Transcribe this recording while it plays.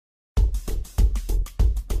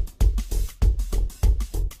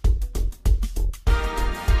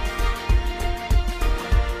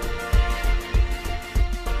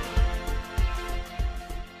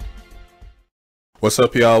What's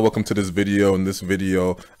up, y'all? Welcome to this video. In this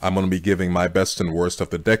video, I'm going to be giving my best and worst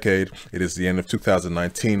of the decade. It is the end of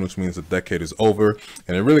 2019, which means the decade is over.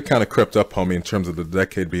 And it really kind of crept up on me in terms of the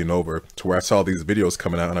decade being over, to where I saw these videos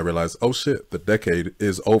coming out and I realized, oh shit, the decade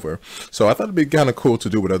is over. So I thought it'd be kind of cool to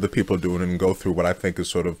do what other people are doing and go through what I think is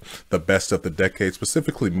sort of the best of the decade,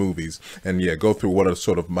 specifically movies. And yeah, go through what are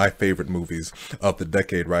sort of my favorite movies of the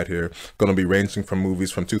decade right here. Going to be ranging from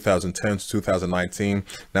movies from 2010 to 2019.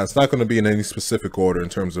 Now, it's not going to be in any specific order in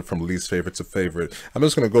terms of from least favorite to favorite. I'm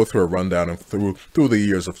just going to go through a rundown and through the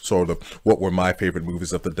years of sort of what were my favorite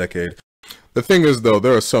movies of the decade. The thing is, though,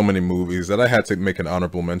 there are so many movies that I had to make an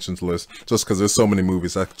honorable mentions list just because there's so many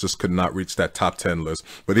movies I just could not reach that top 10 list.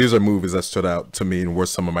 But these are movies that stood out to me and were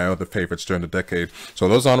some of my other favorites during the decade. So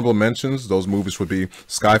those honorable mentions, those movies would be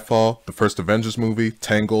Skyfall, the first Avengers movie,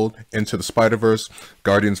 Tangled, Into the Spider-Verse,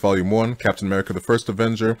 Guardians Volume 1, Captain America the First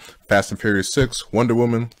Avenger, Fast and Furious 6, Wonder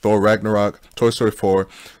Woman, Thor Ragnarok, Toy Story 4,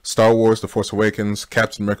 Star Wars The Force Awakens,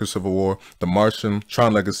 Captain America Civil War, The Martian,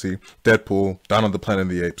 Tron Legacy, Deadpool, Dawn of the Planet of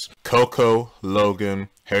the Apes, Coco, Logan,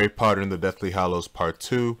 Harry Potter and the Deathly Hallows Part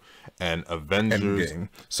 2, and Avengers Endgame.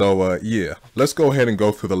 So yeah, let's go ahead and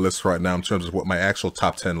go through the list right now in terms of what my actual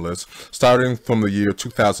top 10 list. Starting from the year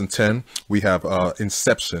 2010, we have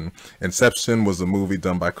Inception. Inception was a movie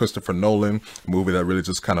done by Christopher Nolan, a movie that really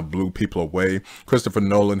just kind of blew people away. Christopher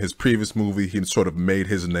Nolan, his previous movie, he sort of made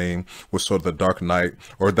his name with sort of The Dark Knight,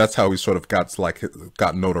 or that's how he sort of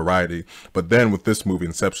got notoriety. But then with this movie,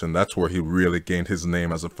 Inception, that's where he really gained his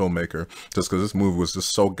name as a filmmaker, just because this movie was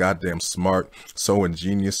just so goddamn smart, so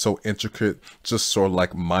ingenious, so intricate, just sort of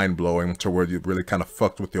like mind-blowing, to where you really kind of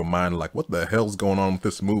fucked with your mind, like what the hell's going on with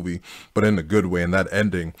this movie, but in a good way. And that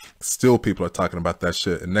ending, still people are talking about that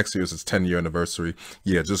shit, and next year is its 10-year anniversary.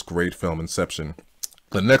 Yeah, just great film, Inception.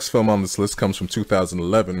 The next film on this list comes from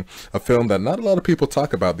 2011, a film that not a lot of people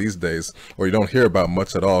talk about these days, or you don't hear about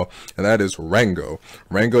much at all, and that is Rango.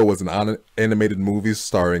 Rango was an animated movie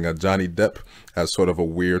starring Johnny Depp as sort of a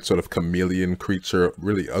weird sort of chameleon creature,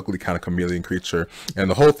 really ugly kind of chameleon creature, and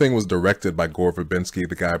the whole thing was directed by Gore Verbinski,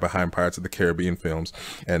 the guy behind Pirates of the Caribbean films.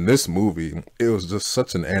 And this movie, it was just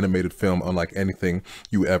such an animated film unlike anything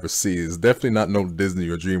you ever see. It's definitely not no Disney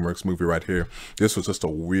or DreamWorks movie right here. This was just a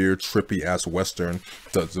weird, trippy ass Western.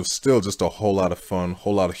 There's still just a whole lot of fun,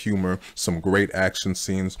 whole lot of humor, some great action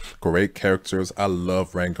scenes, great characters. I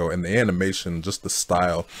love Rango, and the animation, just the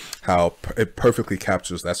style, how it perfectly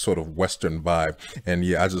captures that sort of Western vibe. And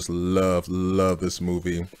yeah, I just love this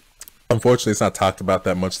movie. Unfortunately, it's not talked about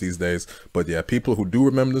that much these days, but yeah, people who do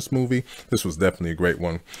remember this movie, this was definitely a great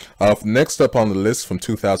one. Next up on the list from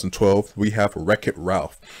 2012, we have Wreck-It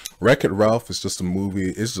Ralph. Wreck-It Ralph is just a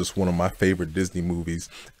movie, it's just one of my favorite Disney movies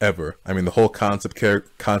ever. I mean, the whole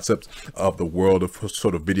concept of the world of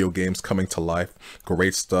sort of video games coming to life,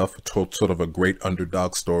 great stuff, told sort of a great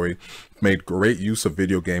underdog story, made great use of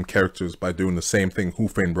video game characters by doing the same thing Who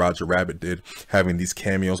Framed Roger Rabbit did, having these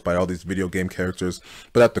cameos by all these video game characters.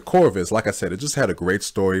 But at the core of it, like I said, it just had a great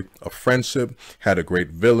story, a friendship, had a great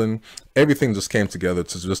villain. Everything just came together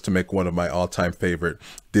to make one of my all-time favorite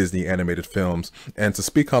Disney animated films. And to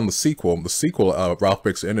speak on the sequel, Ralph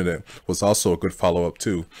Breaks the Internet, was also a good follow-up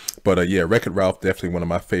too. But yeah, Wreck-It Ralph, definitely one of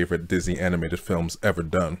my favorite Disney animated films ever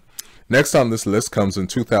done. Next on this list comes in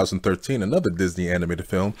 2013, another Disney animated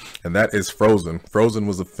film, and that is Frozen. Frozen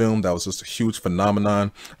was a film that was just a huge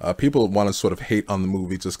phenomenon. People want to sort of hate on the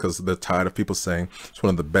movie just because they're tired of people saying it's one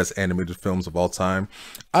of the best animated films of all time.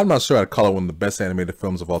 I'm not sure I'd call it one of the best animated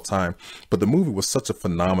films of all time, but the movie was such a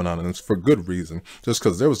phenomenon, and it's for good reason, just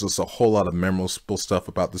because there was just a whole lot of memorable stuff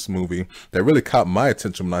about this movie that really caught my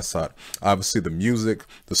attention when I saw it. Obviously, the music,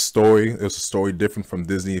 the story, it was a story different from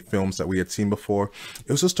Disney films that we had seen before.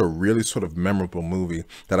 It was just a really sort of memorable movie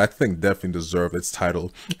that I think definitely deserved its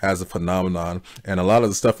title as a phenomenon, and a lot of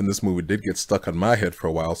the stuff in this movie did get stuck on my head for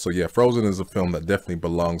a while. So yeah, Frozen is a film that definitely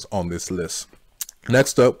belongs on this list.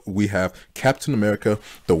 Next up, we have Captain America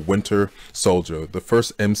the Winter Soldier, the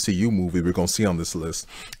first MCU movie we're going to see on this list.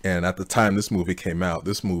 And at the time this movie came out,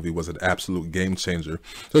 this movie was an absolute game changer,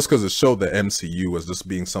 just because it showed the MCU as just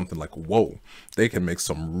being something like, whoa, they can make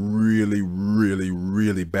some really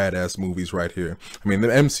badass movies right here. I mean, the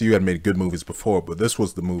MCU had made good movies before, but this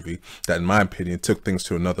was the movie that, in my opinion, took things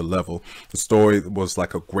to another level. The story was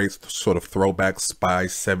like a great sort of throwback spy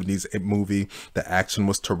 70s movie. The action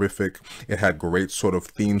was terrific. It had great great sort of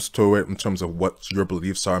themes to it in terms of what your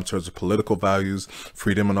beliefs are in terms of political values,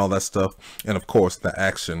 freedom, and all that stuff. And of course, the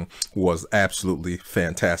action was absolutely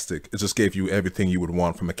fantastic. It just gave you everything you would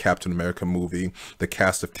want from a Captain America movie. The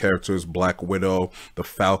cast of characters, Black Widow, the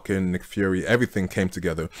Falcon, Nick Fury, everything came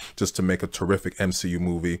together just to make a terrific MCU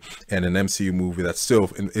movie, and an MCU movie that still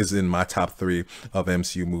is in my top 3 of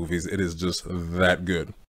MCU movies. It is just that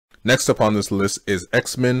good. Next up on this list is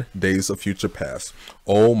X-Men Days of Future Past.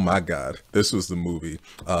 Oh my God, this was the movie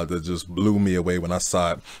that just blew me away when I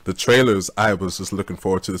saw it. The trailers, I was just looking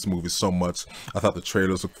forward to this movie so much. I thought the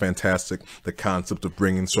trailers looked fantastic. The concept of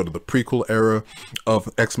bringing sort of the prequel era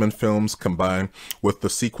of X-Men films combined with the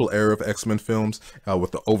sequel era of X-Men films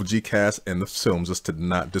with the OG cast, and the film just did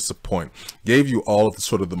not disappoint. Gave you all of the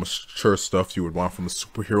sort of the mature stuff you would want from a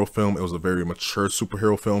superhero film. It was a very mature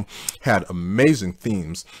superhero film. Had amazing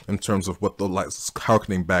themes in terms of what the, like,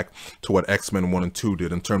 harkening back to what X-Men 1 and 2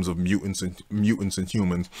 did in terms of mutants and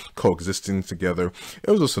humans coexisting together.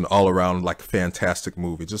 It was just an all-around like fantastic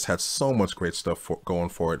movie. Just had so much great stuff going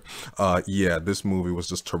for it. Yeah, this movie was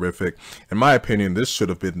just terrific. In my opinion, this should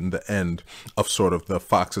have been the end of sort of the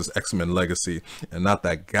Fox's X-Men legacy, and not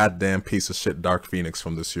that goddamn piece of shit Dark Phoenix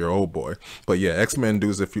from this year. Oh boy. But yeah, X-Men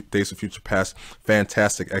Days of Future Past,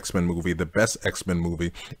 fantastic X-Men movie, the best X-Men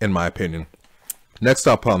movie in my opinion. Next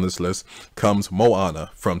up on this list comes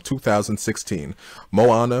Moana from 2016.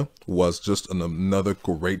 Moana was just another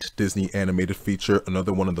great Disney animated feature,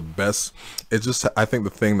 another one of the best. I think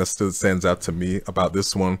the thing that still stands out to me about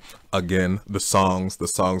this one, again, the songs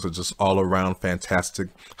are just all around fantastic.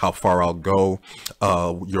 How Far I'll Go,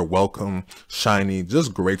 You're Welcome, Shiny,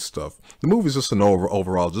 just great stuff. The movie's just an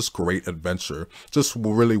overall just great adventure. Just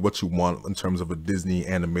really what you want in terms of a Disney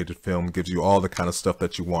animated film. Gives you all the kind of stuff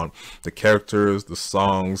that you want. The characters, the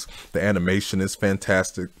songs, the animation is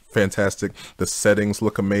fantastic. The settings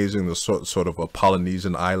look amazing. The sort of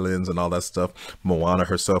Polynesian islands and all that stuff. Moana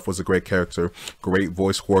herself was a great character. Great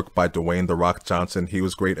voice work by Dwayne "The Rock" Johnson. He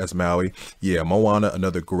was great as Maui. Yeah, Moana,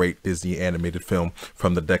 another great Disney animated film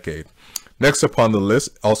from the decade. Next up on the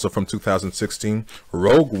list, also from 2016,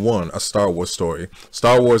 Rogue One, A Star Wars Story.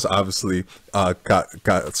 Star Wars obviously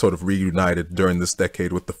got sort of reunited during this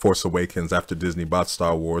decade with The Force Awakens after Disney bought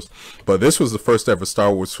Star Wars. But this was the first ever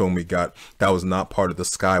Star Wars film we got that was not part of the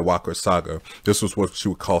Skywalker saga. This was what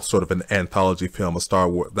you would call sort of an anthology film, a Star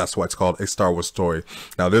Wars. That's why it's called A Star Wars Story.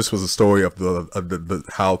 Now this was a story of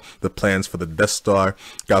how the plans for the Death Star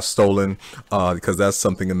got stolen, because that's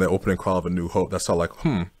something in the opening crawl of A New Hope. That's all like,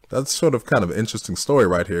 that's sort of kind of an interesting story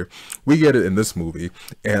right here. We get it in this movie,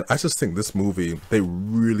 and I just think this movie, they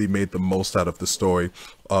really made the most out of the story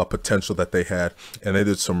potential that they had, and they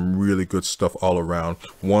did some really good stuff all around.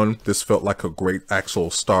 One, this felt like a great actual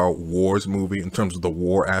Star Wars movie in terms of the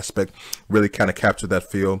war aspect. Really kind of captured that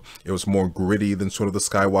feel. It was more gritty than sort of the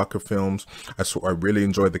Skywalker films. I really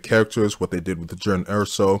enjoyed the characters, what they did with the Jyn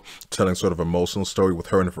Erso, telling sort of emotional story with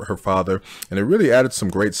her and her father, and it really added some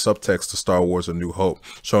great subtext to Star Wars: A New Hope,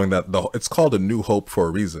 showing that it's called A New Hope for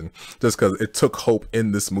a reason, just because it took hope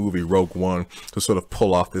in this movie Rogue One to sort of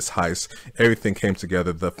pull off this heist. Everything came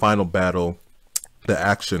together. The final battle, the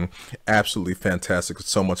action, absolutely fantastic.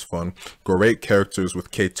 It's so much fun. Great characters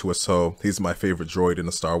with K2SO. He's my favorite droid in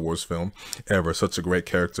a Star Wars film ever. Such a great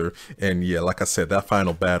character. And yeah, like I said, that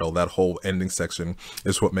final battle, that whole ending section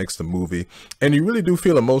is what makes the movie. And you really do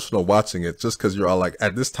feel emotional watching it, just because you're all like,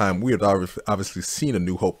 at this time, we had obviously seen A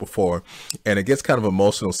New Hope before. And it gets kind of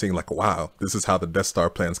emotional seeing like, wow, this is how the Death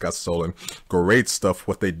Star plans got stolen. Great stuff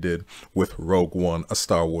what they did with Rogue One, A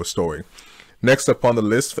Star Wars Story. Next up on the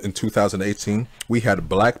list in 2018, we had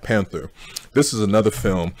Black Panther. This is another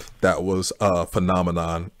film that was a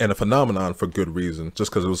phenomenon, and a phenomenon for good reason,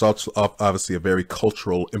 just because it was also obviously a very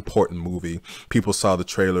cultural, important movie. People saw the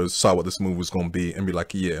trailers, saw what this movie was going to be, and be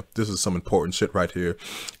like, yeah, this is some important shit right here.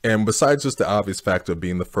 And besides just the obvious factor of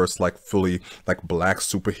being the first like fully like black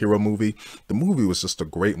superhero movie, the movie was just a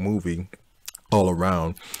great movie all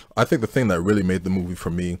around. I think the thing that really made the movie for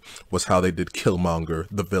me was how they did Killmonger,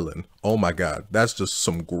 the villain. Oh my God, that's just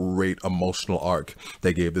some great emotional arc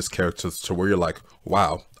they gave this character, to where you're like,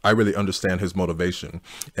 wow, I really understand his motivation.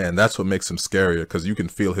 And that's what makes him scarier, because you can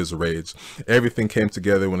feel his rage. Everything came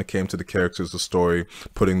together when it came to the characters, the story,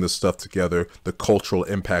 putting this stuff together. The cultural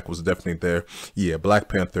impact was definitely there. Yeah, Black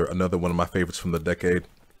Panther, another one of my favorites from the decade.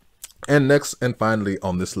 And next and finally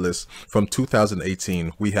on this list from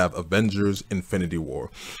 2018, we have Avengers: Infinity War.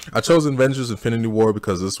 I chose Avengers: Infinity War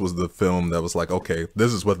because this was the film that was like, okay,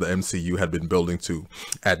 this is what the MCU had been building to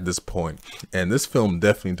at this point. And this film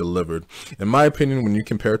definitely delivered. In my opinion, when you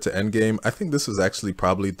compare it to Endgame, I think this is actually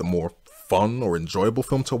probably the more fun or enjoyable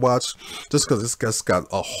film to watch, just because this guy's got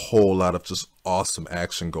a whole lot of just awesome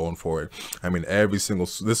action going for it. I mean, this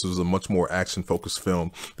was a much more action focused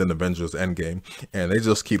film than Avengers Endgame, and they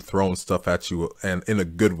just keep throwing stuff at you, and in a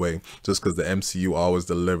good way, just because the MCU always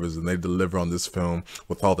delivers, and they deliver on this film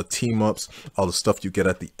with all the team ups, all the stuff you get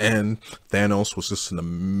at the end. Thanos was just an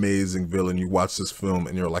amazing villain. You watch this film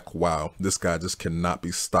and you're like, wow, this guy just cannot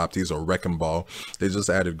be stopped. He's a wrecking ball. They just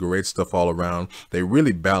added great stuff all around. They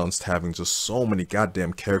really balanced having just so many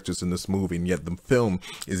goddamn characters in this movie, and yet the film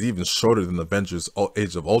is even shorter than Avengers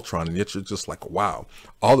Age of Ultron, and yet you're just like, wow,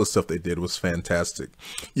 all the stuff they did was fantastic.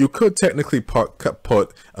 You could technically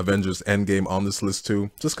put Avengers Endgame on this list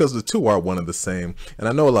too, just because the two are one and the same, and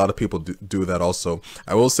I know a lot of people do that also.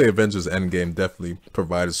 I will say Avengers Endgame definitely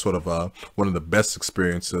provided sort of one of the best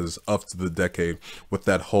experiences of the decade, with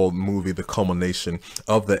that whole movie, the culmination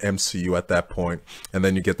of the MCU at that point, and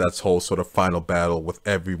then you get that whole sort of final battle with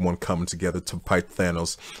everyone coming together to fight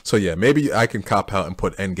Thanos. So yeah, maybe I can cop out and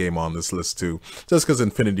put Endgame on this list too, just because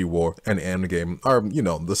Infinity War and Endgame are, you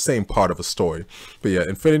know, the same part of a story. But yeah,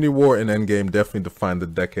 Infinity War and Endgame definitely defined the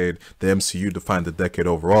decade. The MCU defined the decade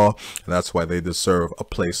overall, and that's why they deserve a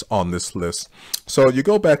place on this list. So you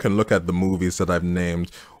go back and look at the movies that I've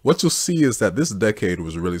named, what you'll see is that this decade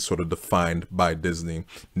was really sort of defined by Disney.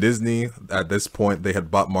 Disney, at this point, they had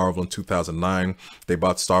bought Marvel in 2009. They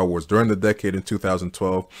bought Star Wars during the decade in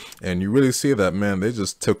 2012. And you really see that, man, they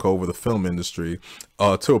just took over the film industry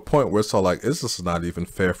to a point where it's all like, it's just not even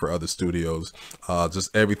fair for other studios.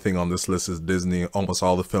 Just everything on this list is Disney. Almost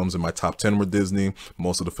all the films in my top 10 were Disney.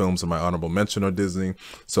 Most of the films in my honorable mention are Disney.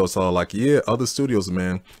 So it's all like, yeah, other studios,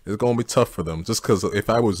 man, it's going to be tough for them. Just because if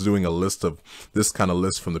I was doing a list of this kind of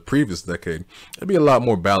list from the previous decade, it'd be a lot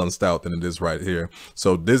more balanced out than it is right here.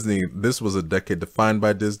 So Disney, this was a decade defined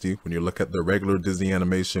by Disney. When you look at the regular Disney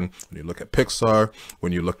animation, when you look at Pixar,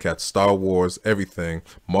 when you look at Star Wars, everything,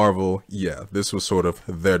 Marvel, yeah, this was sort of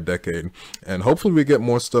their decade. And hopefully we get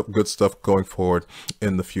more stuff, good stuff going forward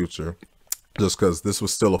in the future, just because this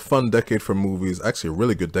was still a fun decade for movies, actually a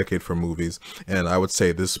really good decade for movies. And I would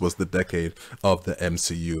say this was the decade of the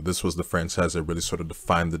MCU. This was the franchise that really sort of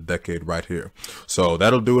defined the decade right here. So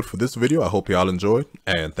that'll do it for this video. I hope y'all enjoyed,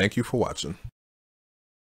 and thank you for watching.